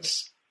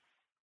justice.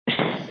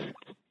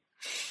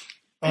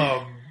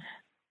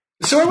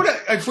 So I want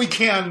to, if we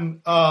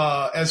can,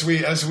 as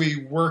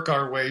we work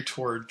our way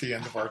toward the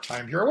end of our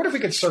time here, I wonder if we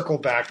could circle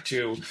back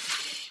to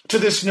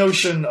this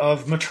notion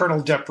of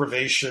maternal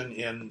deprivation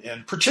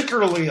in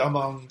particularly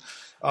among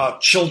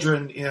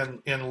children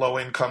in low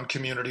income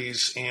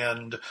communities.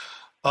 And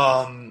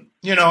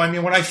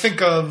when I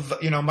think of,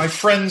 my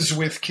friends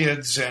with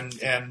kids and,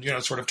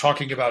 sort of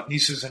talking about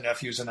nieces and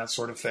nephews and that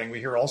sort of thing, we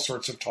hear all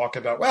sorts of talk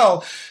about,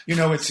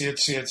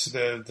 it's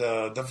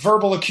the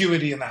verbal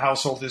acuity in the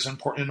household is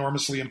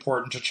enormously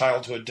important to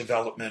childhood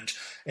development.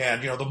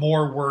 And, the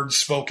more words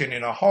spoken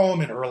in a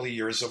home in early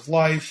years of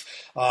life,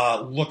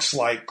 looks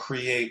like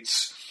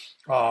creates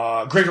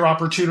greater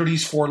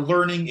opportunities for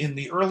learning in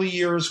the early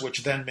years,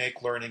 which then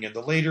make learning in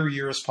the later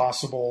years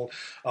possible.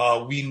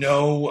 We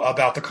know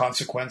about the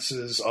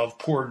consequences of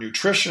poor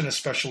nutrition,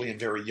 especially in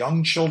very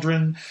young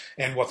children,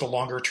 and what the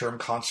longer-term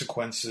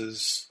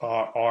consequences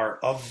are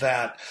of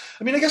that.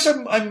 I mean, I guess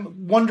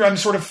I'm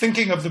sort of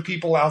thinking of the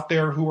people out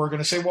there who are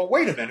going to say, well,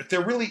 wait a minute,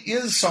 there really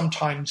is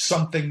sometimes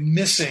something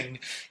missing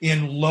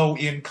in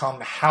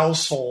low-income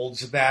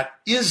households that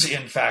is,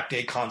 in fact,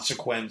 a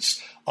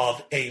consequence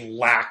of a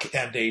lack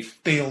and a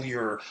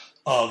failure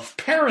of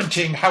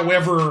parenting,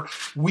 however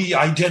we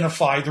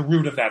identify the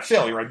root of that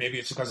failure. Right? Maybe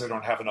it's because they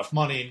don't have enough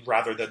money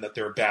rather than that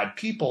they're bad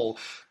people.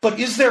 But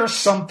is there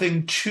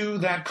something to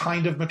that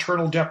kind of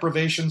maternal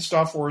deprivation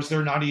stuff, or is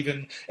there not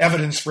even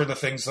evidence for the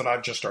things that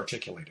I've just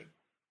articulated?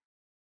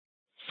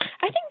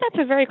 I think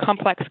that's a very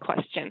complex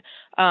question,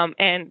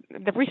 and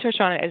the research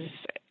on it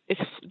is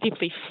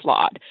deeply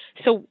flawed.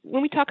 So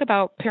when we talk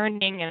about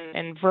parenting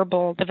and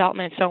verbal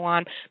development and so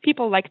on,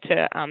 people like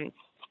to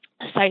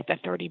cite the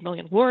 30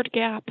 million word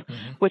gap,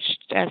 which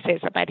says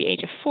that by the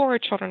age of 4,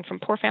 children from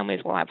poor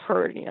families will have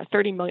heard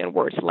 30 million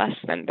words less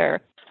than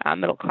their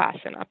middle class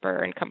and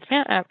upper income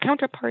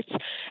counterparts.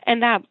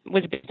 And that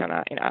was based on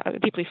a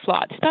deeply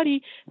flawed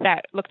study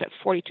that looked at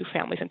 42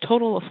 families in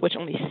total, of which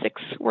only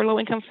 6 were low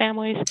income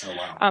families. Oh,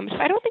 wow. So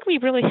I don't think we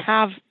really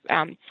have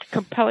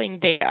compelling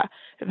data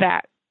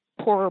that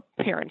poor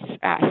parents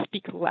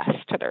speak less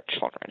to their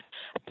children.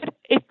 But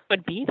it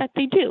could be that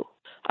they do.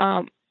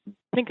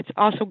 I think it's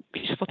also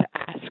useful to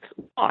ask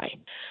why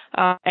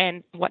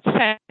and what's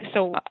said.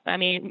 So, I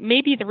mean,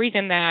 maybe the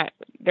reason that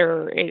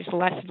there is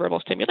less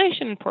verbal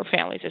stimulation in poor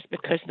families is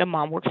because the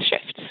mom works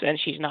shifts and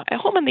she's not at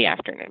home in the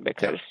afternoon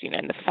because,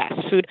 in the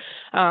fast food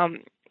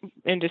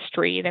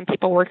industry, then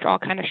people work all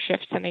kind of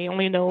shifts and they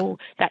only know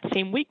that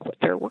same week what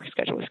their work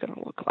schedule is going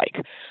to look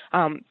like.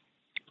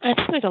 I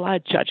think there's a lot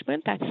of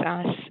judgment that's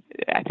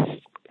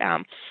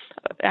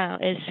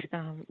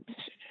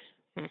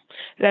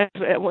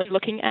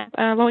looking at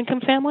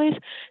low-income families.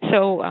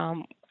 So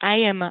I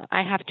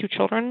have 2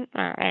 children,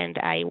 and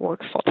I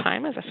work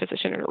full-time as a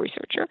physician and a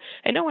researcher.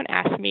 And no one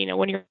asks me,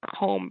 when you're at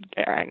home,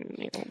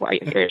 and are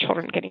your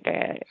children getting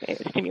the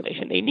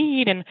stimulation they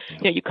need? And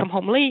you come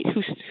home late.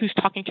 Who's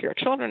talking to your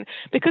children?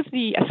 Because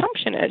the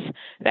assumption is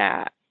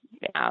that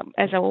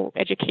as an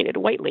educated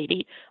white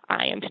lady,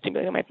 I am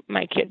stimulating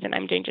my kids and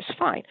I'm doing just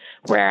fine.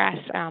 Whereas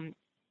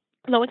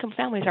low-income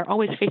families are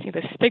always facing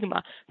the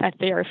stigma that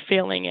they are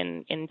failing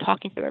in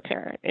talking to their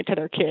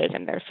kids,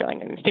 and they're failing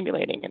in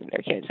stimulating in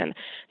their kids, and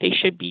they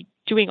should be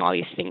doing all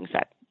these things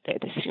that they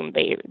assume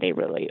they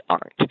really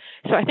aren't.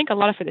 So I think a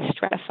lot of it is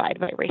stratified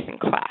by race and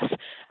class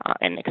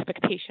and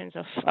expectations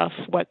of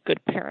what good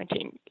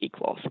parenting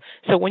equals.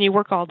 So when you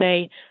work all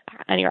day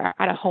and you're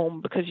at a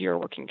home because you're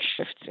working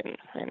shifts in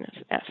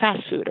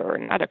fast food or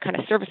in other kind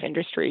of service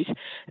industries,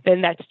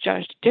 then that's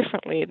judged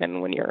differently than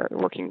when you're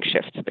working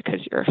shifts because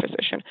you're a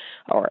physician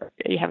or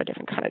you have a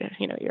different kind of,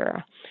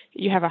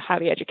 you have a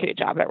highly educated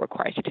job that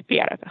requires you to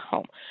be out of the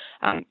home.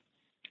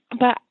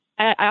 But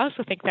I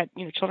also think that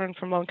children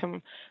from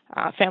low-income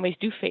families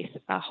do face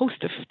a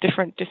host of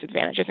different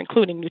disadvantages,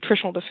 including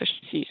nutritional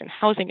deficiencies and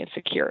housing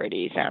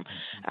insecurities.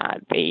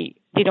 They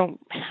don't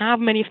have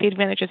many of the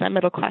advantages that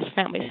middle-class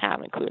families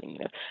have, including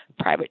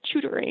private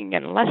tutoring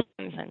and lessons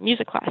and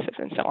music classes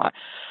and so on.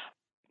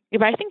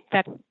 But I think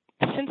that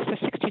since the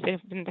 60s, there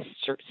have been this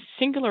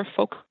singular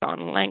focus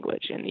on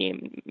language and the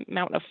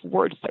amount of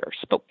words that are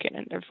spoken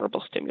and their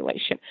verbal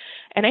stimulation.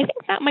 And I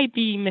think that might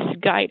be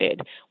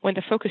misguided when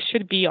the focus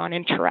should be on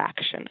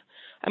interaction.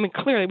 I mean,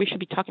 clearly we should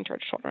be talking to our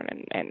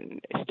children and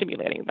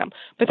stimulating them,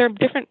 but there are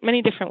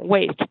many different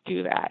ways to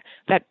do that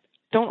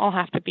don't all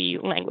have to be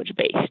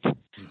language-based.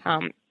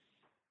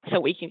 So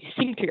we can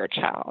sing to your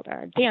child,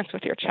 dance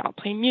with your child,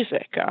 play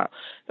music,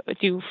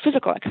 do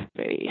physical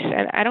activities.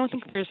 And I don't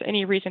think there's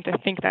any reason to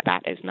think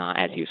that is not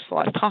as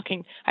useful as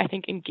talking. I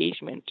think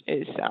engagement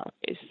is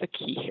the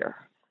key here.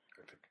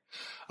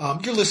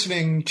 You're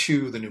listening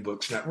to the New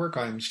Books Network.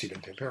 I'm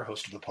Stephen Pimpare,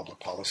 host of the Public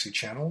Policy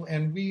Channel,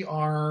 and we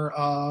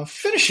are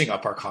finishing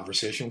up our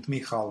conversation with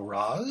Michal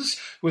Raz,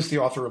 who is the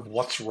author of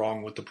What's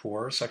Wrong with the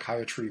Poor?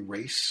 Psychiatry,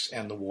 Race,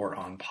 and the War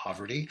on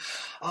Poverty.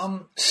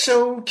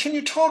 So can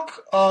you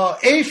talk,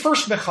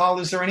 first, Michal,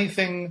 is there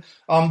anything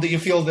that you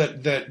feel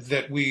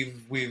that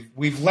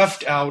we've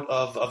left out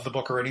of the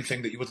book, or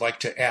anything that you would like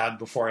to add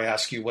before I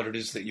ask you what it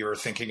is that you're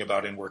thinking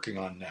about and working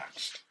on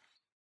next?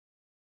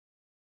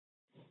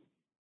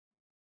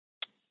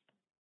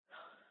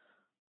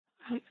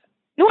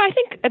 No, I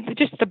think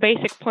just the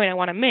basic point I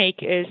want to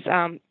make is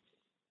I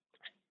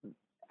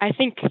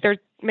think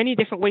many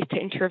different ways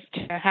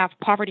to have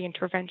poverty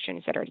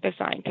interventions that are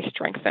designed to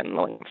strengthen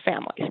low-income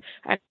families.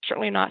 I'm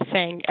certainly not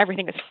saying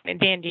everything is fine and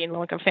dandy in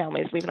low-income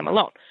families, leaving them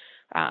alone.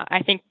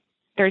 I think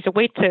there's a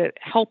way to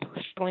help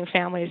struggling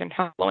families and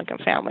help low-income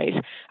families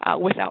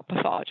without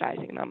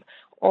pathologizing them.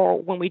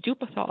 Or when we do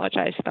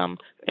pathologize them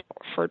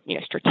for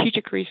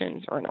strategic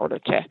reasons or in order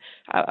to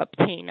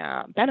obtain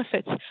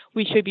benefits,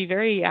 we should be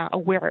very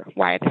aware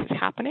why this is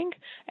happening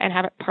and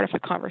have it part of the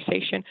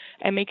conversation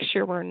and make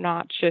sure we're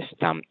not just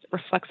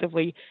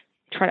reflexively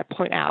trying to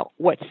point out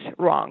what's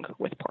wrong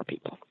with poor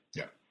people.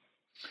 Yeah.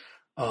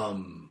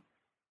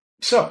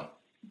 So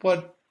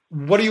what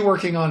are you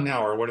working on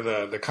now, or what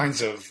are the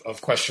kinds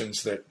of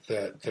questions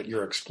that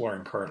you're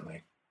exploring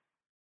currently?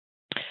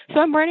 So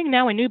I'm writing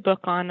now a new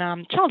book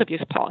on child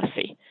abuse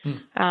policy,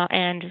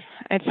 and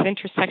it's an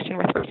intersection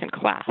with race and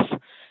class.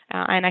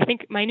 And I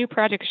think my new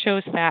project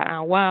shows that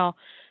while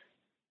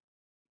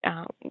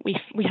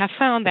we have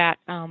found that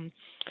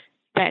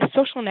that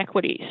social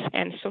inequities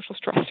and social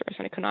stressors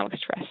and economic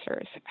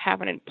stressors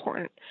have an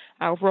important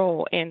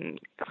role in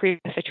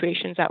creating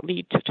situations that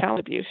lead to child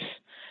abuse.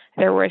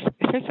 There was,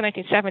 since the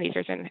 1970s,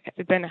 there's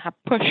been a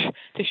push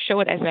to show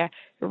it as a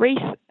race,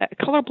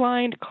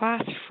 colorblind,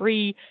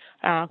 class-free,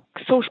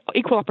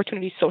 equal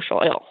opportunity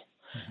social ill.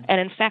 Mm-hmm. And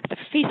in fact, the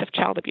face of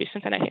child abuse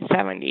since the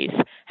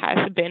 1970s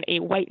has been a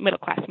white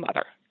middle-class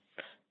mother.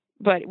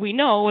 But we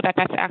know that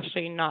that's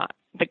actually not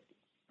the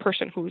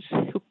person who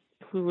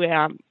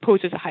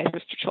poses the highest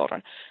risk to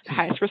children. The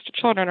highest risk to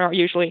children are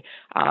usually,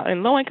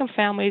 in low-income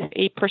families,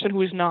 a person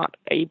who is not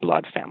a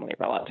blood family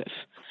relative.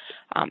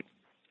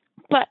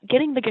 But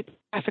getting the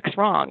graphics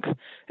wrong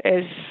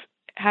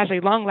has a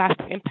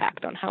long-lasting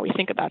impact on how we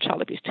think about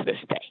child abuse to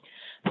this day.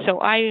 So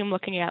I am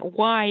looking at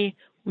why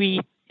we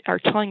are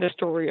telling the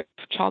story of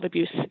child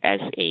abuse as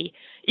a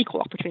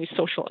equal opportunity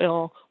social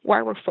ill,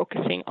 why we're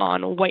focusing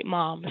on white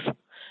moms,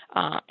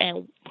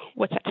 and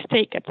what's at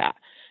stake at that.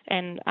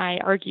 And I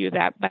argue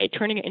that by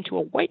turning it into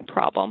a white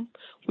problem,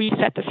 we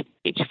set the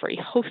stage for a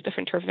host of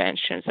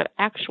interventions that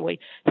actually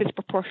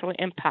disproportionately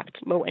impact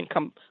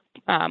low-income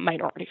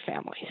minority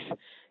families.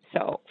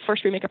 So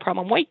first we make a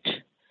problem white,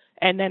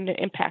 and then it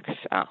impacts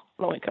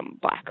low-income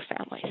Black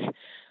families.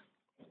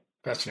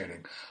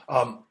 Fascinating.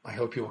 I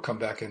hope you will come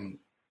back and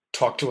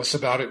talk to us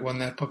about it when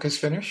that book is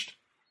finished.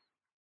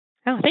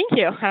 Oh, thank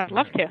you. I'd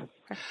love to.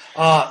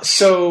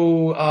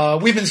 So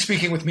we've been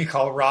speaking with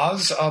Michal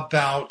Raz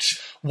about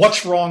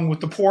what's wrong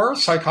with the poor,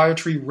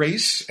 psychiatry,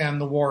 race, and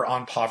the war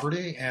on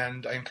poverty.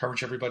 And I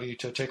encourage everybody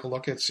to take a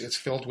look. It's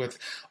filled with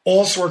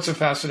all sorts of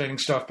fascinating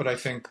stuff. But I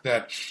think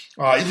that,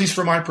 at least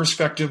from my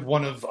perspective,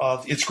 one of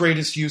its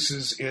greatest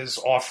uses is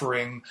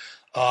offering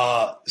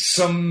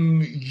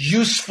some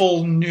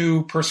useful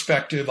new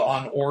perspective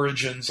on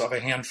origins of a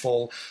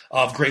handful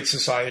of Great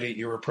Society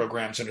era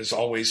programs, and it's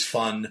always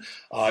fun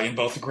in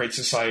both the Great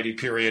Society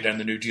period and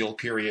the New Deal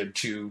period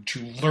to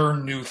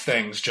learn new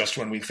things just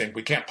when we think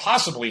we can't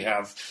possibly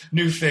have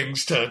new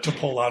things to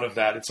pull out of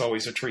that. It's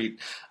always a treat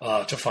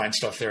to find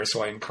stuff there,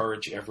 so I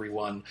encourage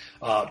everyone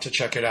to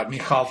check it out.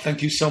 Michal,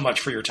 thank you so much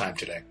for your time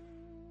today.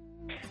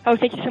 Oh,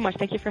 thank you so much.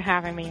 Thank you for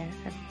having me, and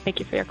thank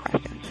you for your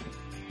questions.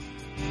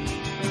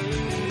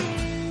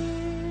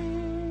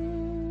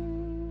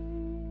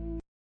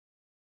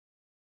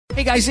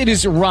 Hey guys, it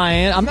is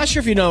Ryan. I'm not sure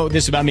if you know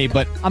this about me,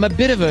 but I'm a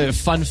bit of a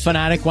fun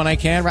fanatic when I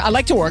can. I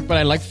like to work, but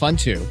I like fun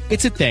too.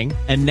 It's a thing.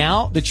 And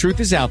now the truth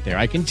is out there.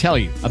 I can tell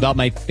you about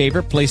my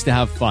favorite place to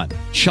have fun.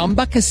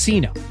 Chumba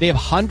Casino. They have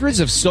hundreds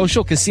of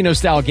social casino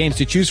style games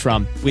to choose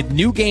from with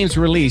new games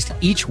released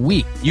each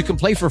week. You can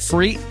play for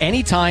free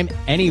anytime,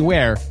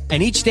 anywhere.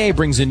 And each day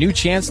brings a new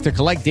chance to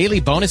collect daily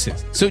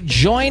bonuses. So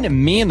join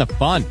me in the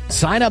fun.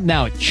 Sign up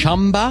now at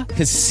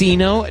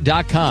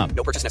ChumbaCasino.com.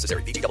 No purchase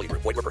necessary. VGW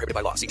Group. Void where prohibited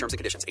by law. See terms and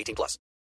conditions. 18+.